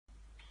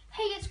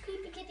Hey, it's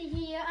Creepy Kitty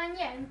here, and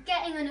yeah, I'm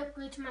getting an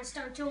upgrade to my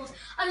stone tools.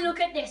 And look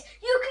at this,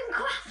 you can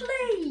craft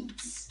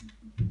leads!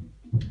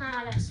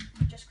 Let's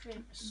just create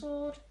a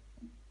sword.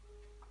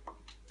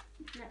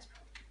 Let's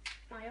put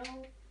my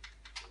old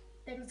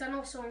things, and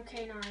also on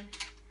K9.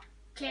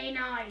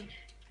 K9!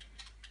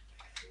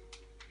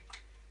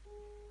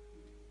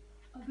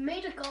 I've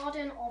made a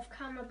garden off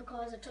camera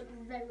because it took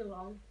very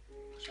long.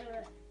 So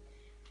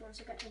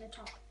once I get to the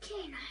top,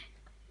 K9!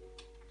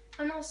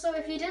 And also,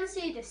 if you didn't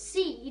see the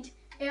seed,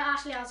 it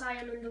actually has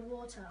iron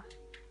underwater.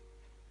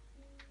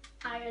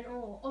 Iron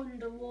ore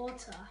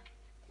underwater.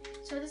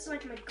 So this is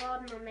like my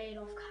garden I made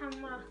off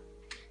camera.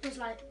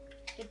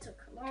 It took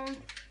long.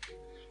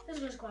 Let's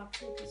just grab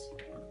 2 pieces of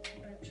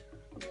birch.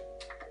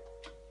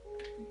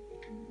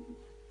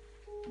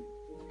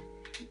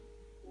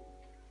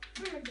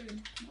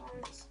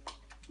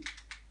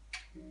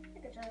 I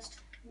could just.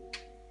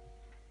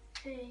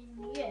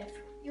 And yeah, if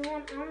you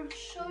want, I'll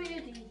show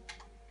you the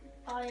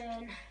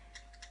iron.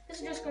 This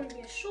is just going to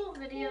be a short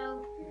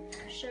video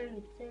showing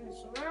you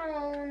things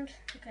around.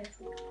 Okay,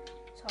 let's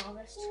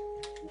harvest.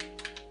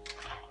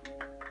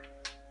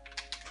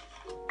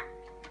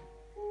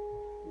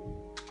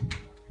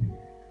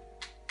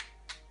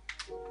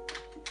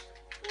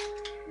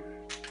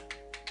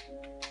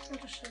 I'll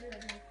just show you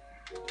it now.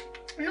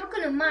 I'm not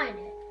going to mine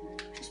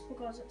it just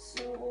because it's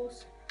so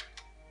awesome.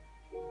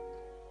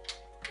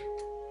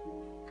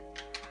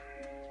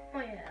 Oh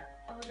yeah,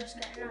 I'll just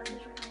get an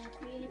average right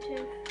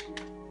creative.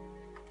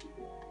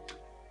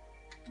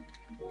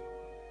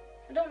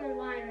 I don't know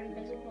why I'm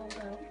invisible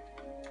though.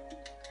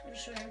 I'll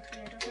just show you in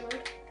creative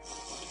mode.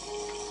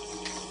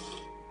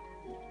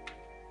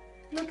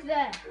 Look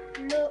there,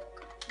 look.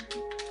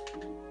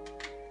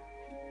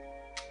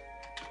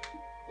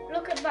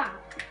 Look at that,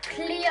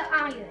 clear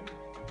iron.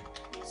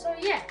 So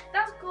yeah,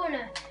 that's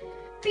gonna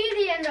be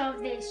the end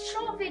of this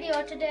short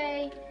video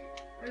today.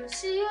 And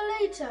see you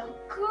later.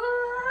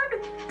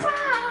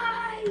 Goodbye!